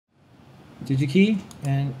Digi-Key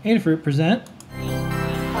and Adafruit present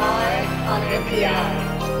Eye on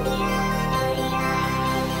NPI.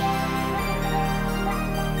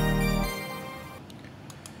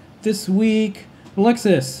 this week.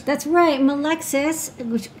 Melexis. That's right, Melexis,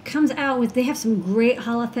 which comes out with, they have some great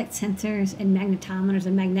Hall effect sensors and magnetometers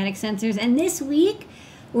and magnetic sensors. And this week,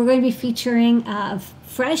 we're going to be featuring a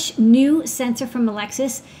fresh new sensor from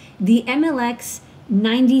Melexis, the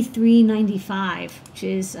MLX90395, which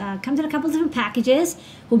is comes in a couple different packages.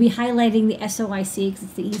 We'll be highlighting the SOIC because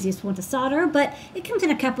it's the easiest one to solder, but it comes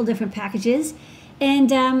in a couple different packages. And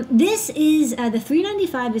this is, the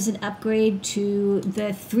 395 is an upgrade to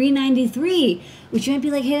the 393, which you might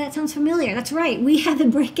be like, hey, that sounds familiar. That's right, we have a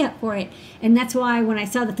breakout for it. And that's why when I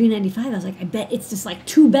saw the 395, I was like, I bet it's just like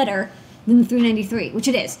two better than the 393, which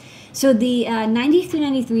it is. So the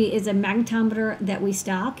 393 is a magnetometer that we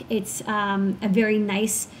stock. It's a very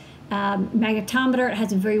nice magnetometer. It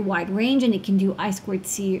has a very wide range, and it can do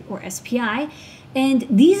I2C or SPI. And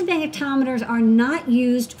these magnetometers are not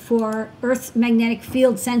used for Earth's magnetic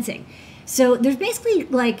field sensing. So there's basically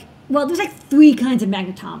like, well, there's like three kinds of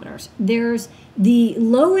magnetometers. There's the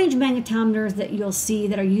low-range magnetometers that you'll see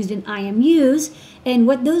that are used in IMUs, and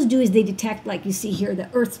what those do is they detect, like you see here, the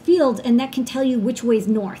Earth's field, and that can tell you which way is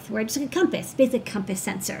north, right? It's like a compass, basically a compass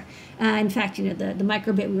sensor. In fact, you know, the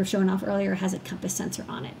microbit we were showing off earlier has a compass sensor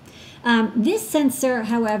on it. This sensor,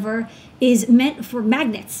 however, is meant for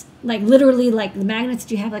magnets, like literally like the magnets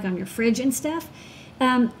that you have like on your fridge and stuff.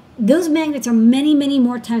 Those magnets are many, many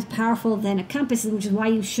more times powerful than a compass, which is why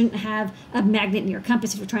you shouldn't have a magnet in your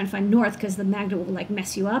compass if you're trying to find north, because the magnet will like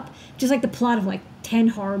mess you up. Just like the plot of like 10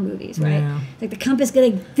 horror movies, right? Yeah. Like the compass,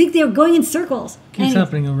 they think they're going in circles. Keeps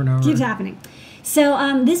happening over and over. Keeps happening. So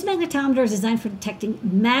this magnetometer is designed for detecting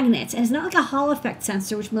magnets, and it's not like a Hall effect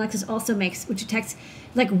sensor, which Melexis also makes, which detects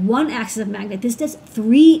like one axis of magnet. This does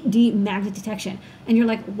 3D magnet detection. And you're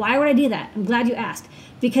like, why would I do that? I'm glad you asked.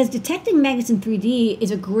 Because detecting magnets in 3D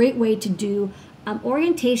is a great way to do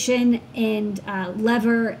orientation and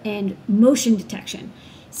lever and motion detection.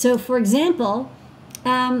 So for example,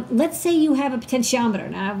 let's say you have a potentiometer.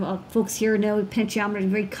 Now, folks here know potentiometer is a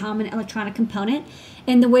very common electronic component.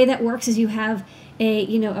 And the way that works is you have a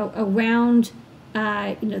round,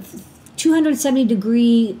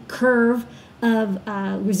 270-degree curve of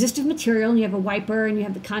resistive material, and you have a wiper, and you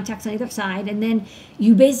have the contacts on either side, and then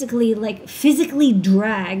you basically like physically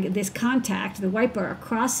drag this contact, the wiper,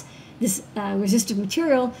 across this resistive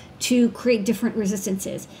material to create different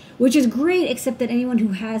resistances, which is great, except that anyone who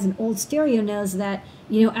has an old stereo knows that,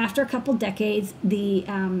 you know, after a couple decades, the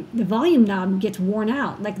volume knob gets worn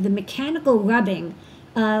out. Like the mechanical rubbing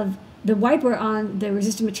of the wiper on the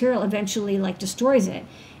resistive material eventually like destroys it.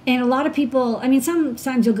 And a lot of people, I mean,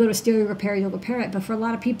 sometimes you'll go to stereo repair, you'll repair it, but for a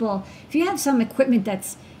lot of people, if you have some equipment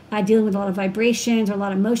that's dealing with a lot of vibrations or a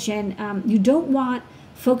lot of motion, you don't want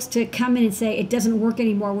folks to come in and say it doesn't work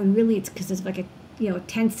anymore when really it's because it's like a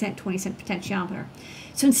 10 cent, 20 cent potentiometer.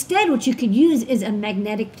 So instead, what you could use is a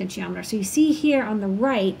magnetic potentiometer. So you see here on the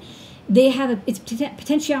right, they have it's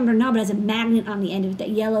potentiometer knob, but it has a magnet on the end of it, that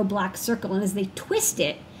yellow black circle, and as they twist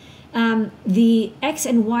it, the X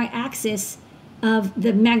and Y axis of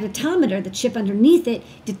the magnetometer, the chip underneath it,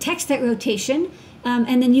 detects that rotation,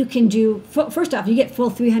 and then you can do, first off, you get full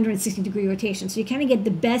 360-degree rotation. So you kind of get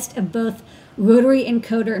the best of both rotary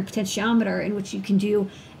encoder and potentiometer, in which you can do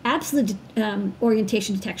absolute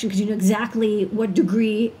orientation detection, because you know exactly what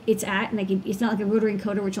degree it's at, and like it's not like a rotary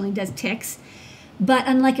encoder, which only does ticks. But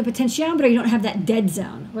unlike a potentiometer, you don't have that dead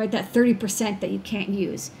zone, right? That 30% that you can't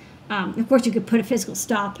use. Of course, you could put a physical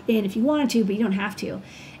stop in if you wanted to, but you don't have to.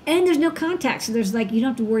 And there's no contact, so there's like, you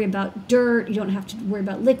don't have to worry about dirt, you don't have to worry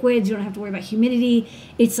about liquids, you don't have to worry about humidity.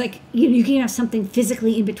 It's like, you can have something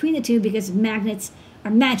physically in between the two, because magnets are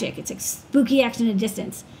magic. It's like spooky action at a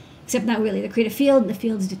distance, except not really. They create a field, and the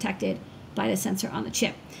field is detected by the sensor on the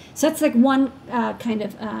chip. So that's like one kind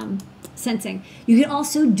of sensing. You can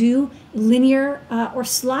also do linear or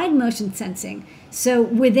slide motion sensing. So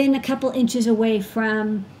within a couple inches away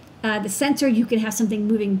from the sensor, you can have something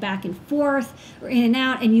moving back and forth or in and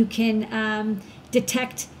out, and you can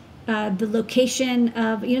detect the location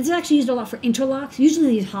of, it's actually used a lot for interlocks, usually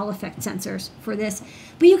these Hall effect sensors for this.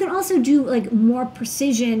 But you can also do like more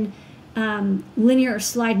precision linear or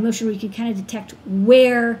slide motion, where you can kind of detect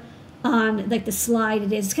where on like the slide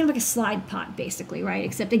it is. It's kind of like a slide pot basically, right?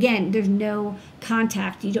 Except again, there's no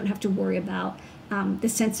contact. You don't have to worry about the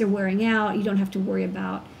sensor wearing out. You don't have to worry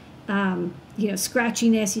about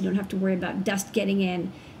scratchiness. You don't have to worry about dust getting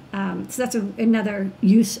in. So that's another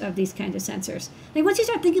use of these kinds of sensors. Like once you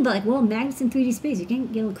start thinking about like, well, magnets in 3D space, you can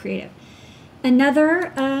get a little creative.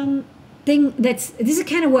 Another thing this is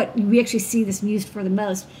kind of what we actually see this used for the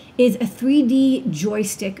most, is a 3D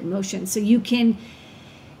joystick motion. So you can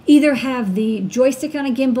either have the joystick on a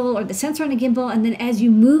gimbal or the sensor on a gimbal, and then as you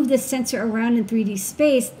move the sensor around in 3D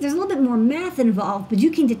space, there's a little bit more math involved, but you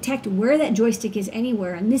can detect where that joystick is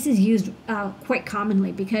anywhere. And this is used quite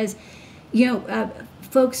commonly because, you know,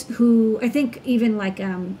 folks who, I think even like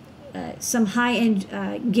some high-end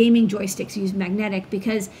gaming joysticks use magnetic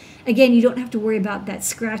because, again, you don't have to worry about that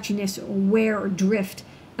scratchiness or wear or drift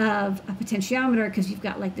of a potentiometer because you've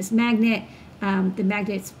got like this magnet. The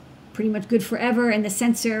magnet's pretty much good forever, and the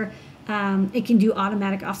sensor, it can do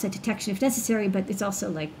automatic offset detection if necessary, but it's also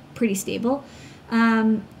like pretty stable.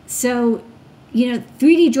 So, you know,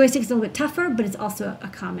 3D joystick is a little bit tougher, but it's also a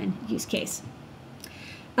common use case.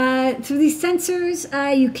 For these sensors,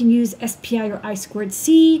 you can use SPI or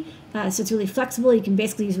I2C, so it's really flexible. You can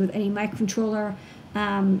basically use it with any microcontroller.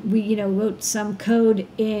 We, you know, wrote some code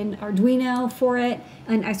in Arduino for it,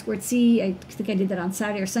 and I2C. I think I did that on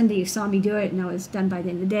Saturday or Sunday. You saw me do it, and I was done by the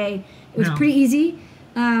end of the day. It was pretty easy.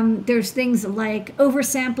 There's things like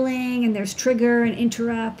oversampling, and there's trigger and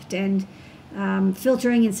interrupt, and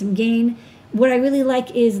filtering and some gain. What I really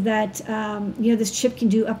like is that you know, this chip can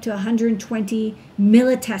do up to 120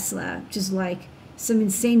 millitesla, which is like some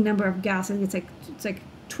insane number of Gauss. I think it's like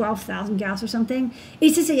 12,000 Gauss or something.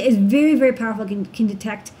 It's just it's very, very powerful. Can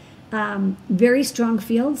detect very strong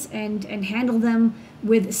fields and handle them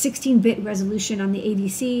with 16-bit resolution on the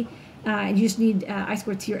ADC. You just need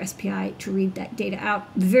I2C or SPI to read that data out.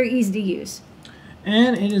 Very easy to use.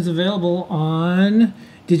 And it is available on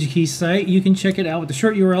Digi-Key's site. You can check it out with the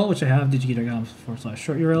short URL, which I have,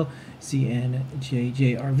 digikey.com/short URL,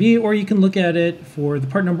 CNJJRV, or you can look at it for the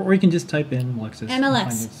part number, or you can just type in Melexis.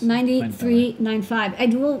 MLX90395. I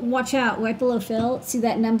will watch out right below Phil. See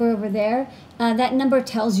that number over there? That number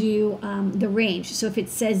tells you the range. So if it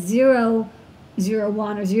says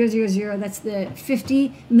 001 or 000, that's the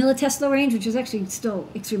 50 millitesla range, which is actually still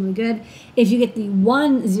extremely good. If you get the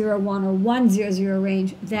 101 or 100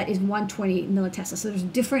 range, that is 120 millitesla. So there's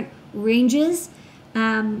different ranges.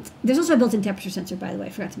 There's also a built-in temperature sensor, by the way. I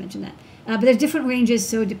forgot to mention that. But there's different ranges,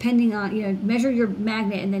 so depending on, you know, measure your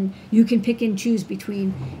magnet, and then you can pick and choose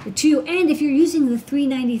between the two. And if you're using the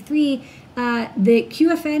 393, the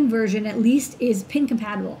QFN version at least is pin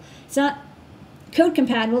compatible. It's not code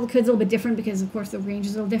compatible. The code's a little bit different because, of course, the range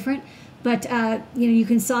is a little different. But you know, you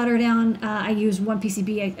can solder down. I use one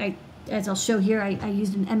PCB. As I'll show here, I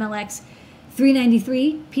used an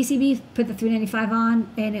MLX90395 PCB. Put the 395 on,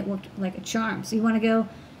 and it worked like a charm. So you want to go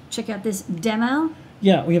check out this demo.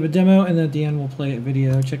 Yeah, we have a demo, and then at the end we'll play a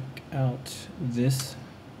video. Check out this.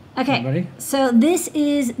 Okay. Everybody. So this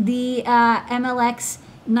is the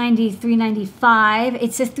MLX90395.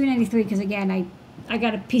 It says 393 because, again, I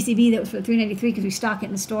got a PCB that was for 393 because we stock it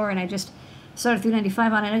in the store, and I just started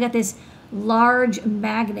 395 on it. I got this large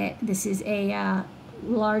magnet. This is a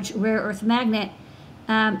large rare earth magnet,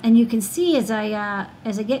 and you can see as I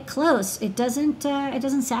get close, it doesn't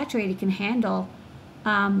saturate. It can handle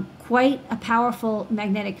quite a powerful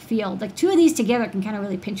magnetic field. Like two of these together can kind of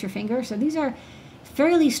really pinch your finger. So these are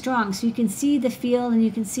fairly strong. So you can see the field, and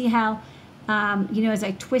you can see how you know, as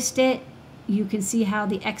I twist it, you can see how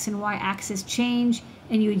the X and Y axis change,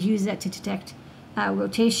 and you would use that to detect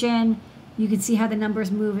rotation. You can see how the numbers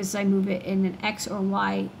move as I move it in an X or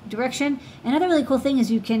Y direction. Another really cool thing is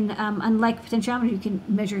you can, unlike potentiometer, you can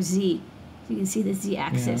measure Z. So you can see the Z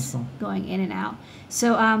axis going in and out.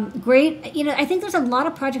 So great. You know, I think there's a lot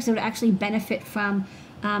of projects that would actually benefit from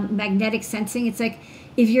magnetic sensing. It's like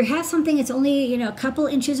if you have something that's only, you know, a couple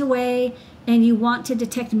inches away, and you want to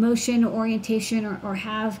detect motion or orientation, or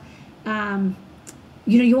have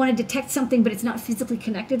you know, you want to detect something but it's not physically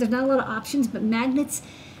connected. There's not a lot of options, but magnets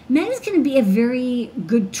can be a very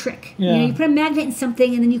good trick. Yeah. You know, you put a magnet in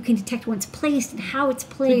something, and then you can detect when it's placed and how it's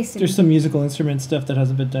placed. There's some musical instrument stuff that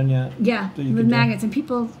hasn't been done yet. Yeah, with magnets, and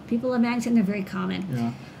people love magnets, and they're very common.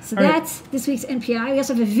 Yeah. So All that's this week's NPI. We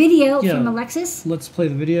also have a video from Melexis. Let's play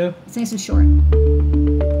the video. It's nice and short.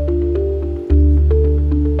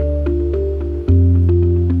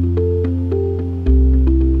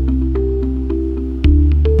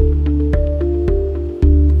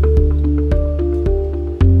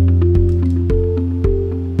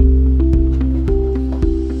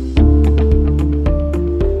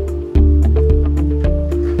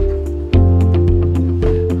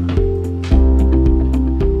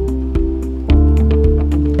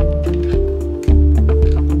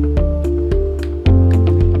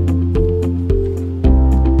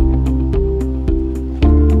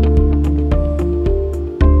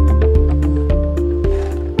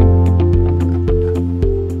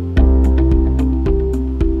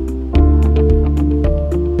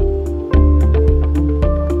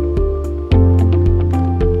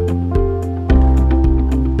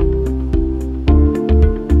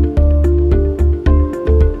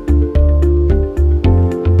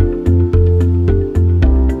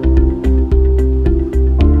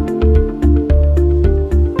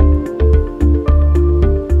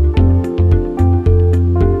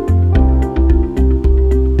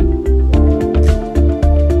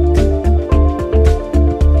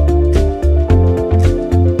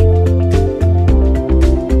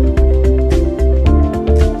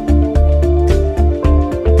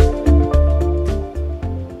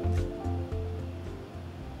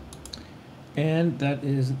 And that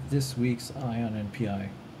is this week's Eye on NPI.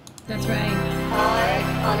 That's right.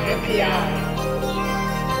 Eye on NPI.